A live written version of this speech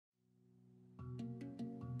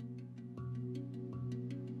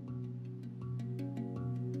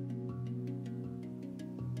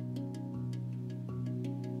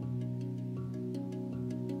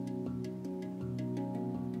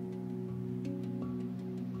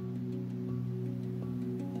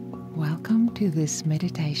Welcome to this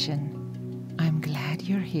meditation. I'm glad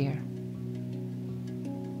you're here.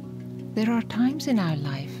 There are times in our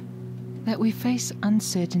life that we face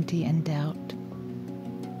uncertainty and doubt.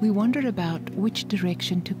 We wonder about which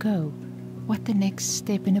direction to go, what the next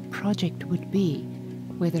step in a project would be,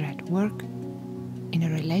 whether at work, in a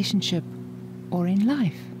relationship, or in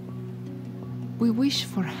life. We wish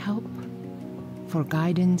for help, for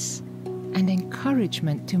guidance, and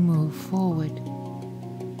encouragement to move forward.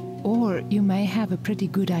 Or you may have a pretty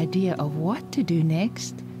good idea of what to do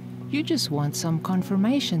next. You just want some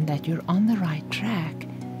confirmation that you're on the right track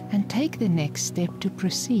and take the next step to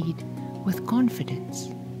proceed with confidence.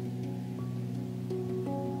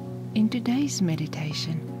 In today's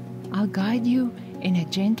meditation, I'll guide you in a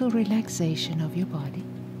gentle relaxation of your body,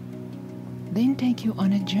 then take you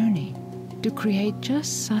on a journey to create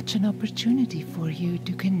just such an opportunity for you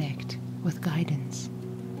to connect with guidance.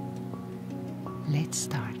 Let's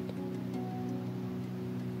start.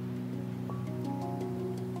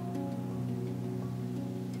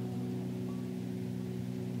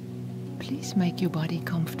 Please make your body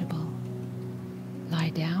comfortable.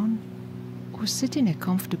 Lie down or sit in a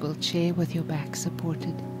comfortable chair with your back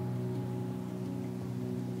supported.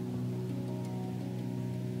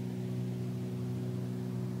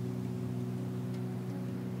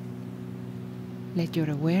 Let your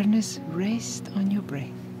awareness rest on your breath.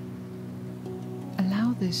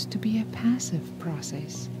 Allow this to be a passive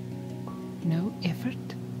process. No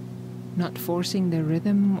effort, not forcing the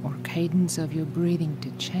rhythm or cadence of your breathing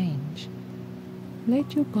to change.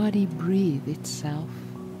 Let your body breathe itself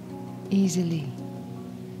easily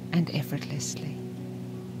and effortlessly.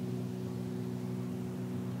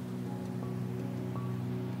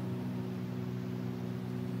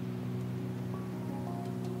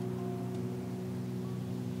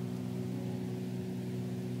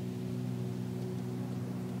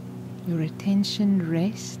 Your attention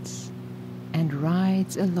rests and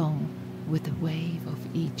rides along with the wave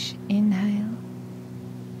of each inhale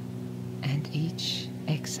and each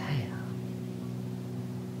exhale.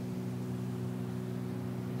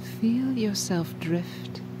 Feel yourself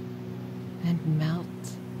drift and melt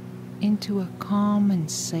into a calm and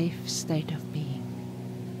safe state of being.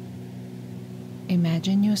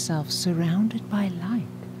 Imagine yourself surrounded by light,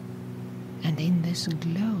 and in this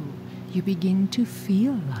glow you begin to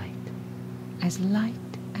feel light as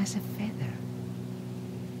a feather.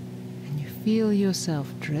 And you feel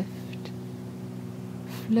yourself drift,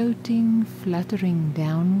 floating, fluttering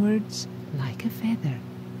downwards like a feather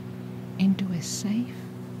into a safe,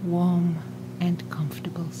 warm, and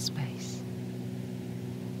comfortable space.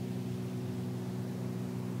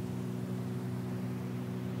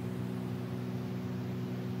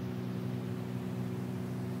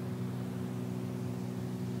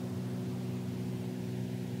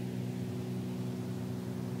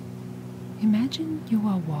 Imagine you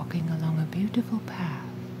are walking along a beautiful path,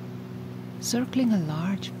 circling a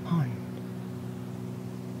large pond.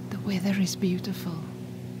 The weather is beautiful.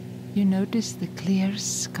 You notice the clear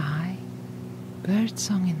sky,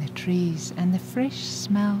 birdsong in the trees, and the fresh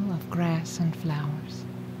smell of grass and flowers.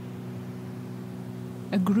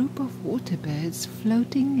 A group of water birds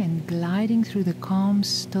floating and gliding through the calm,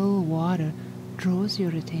 still water draws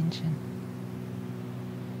your attention.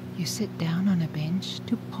 You sit down on a bench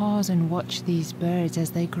to pause and watch these birds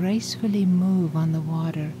as they gracefully move on the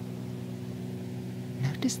water.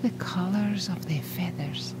 Notice the colors of their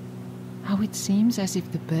feathers, how it seems as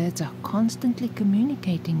if the birds are constantly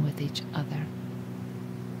communicating with each other.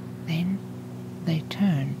 Then they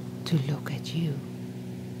turn to look at you.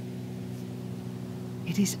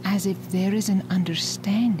 It is as if there is an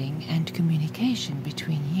understanding and communication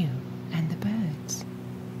between you and the birds.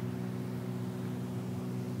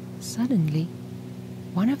 Suddenly,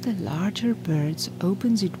 one of the larger birds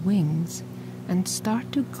opens its wings and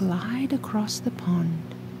starts to glide across the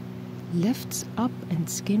pond, lifts up and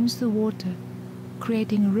skims the water,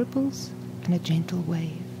 creating ripples and a gentle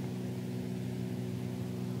wave.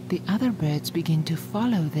 The other birds begin to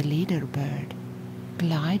follow the leader bird,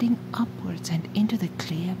 gliding upwards and into the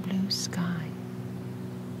clear blue sky.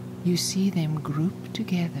 You see them group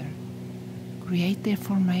together, create their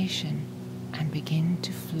formation, and begin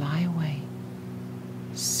to fly away,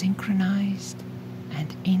 synchronized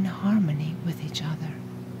and in harmony with each other.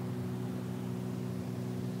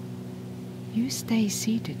 You stay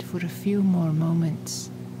seated for a few more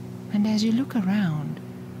moments, and as you look around,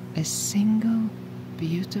 a single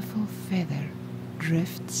beautiful feather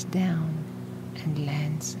drifts down and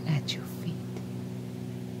lands at your feet.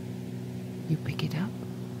 You pick it up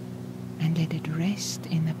and let it rest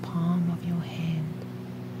in the palm of your hand.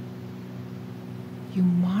 You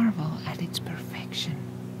marvel marvel at its perfection.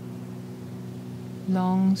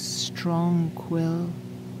 Long, strong quill,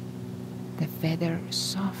 the feather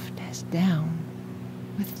soft as down,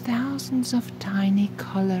 with thousands of tiny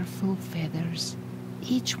colorful feathers,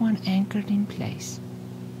 each one anchored in place,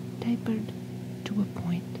 tapered to a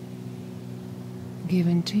point,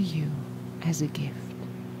 given to you as a gift.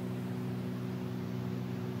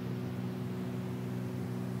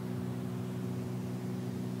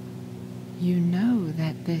 You know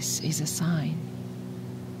that this is a sign.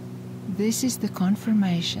 This is the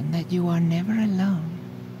confirmation that you are never alone,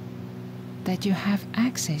 that you have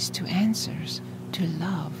access to answers, to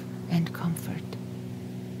love and comfort,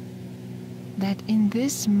 that in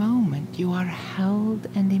this moment you are held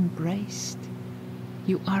and embraced.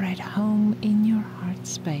 You are at home in your heart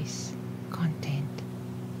space, content.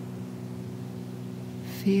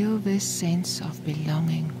 Feel this sense of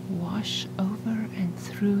belonging wash over and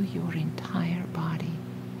through your entire body.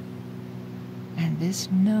 And this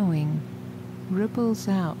knowing ripples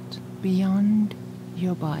out beyond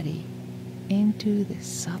your body into the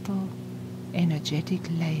subtle, energetic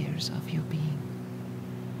layers of your being.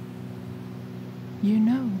 You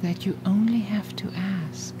know that you only have to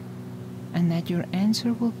ask, and that your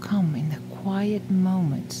answer will come in the quiet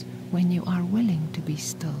moments when you are willing to be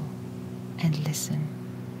still and listen.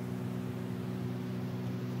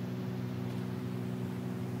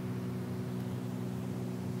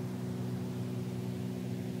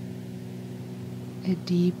 A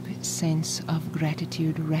deep sense of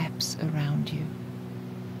gratitude wraps around you.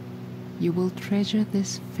 You will treasure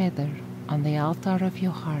this feather on the altar of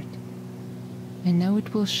your heart, and know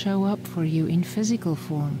it will show up for you in physical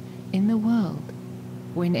form in the world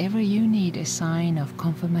whenever you need a sign of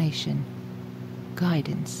confirmation,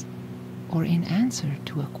 guidance, or in answer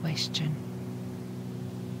to a question.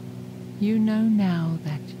 You know now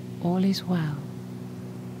that all is well,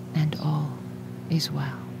 and all is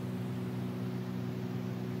well.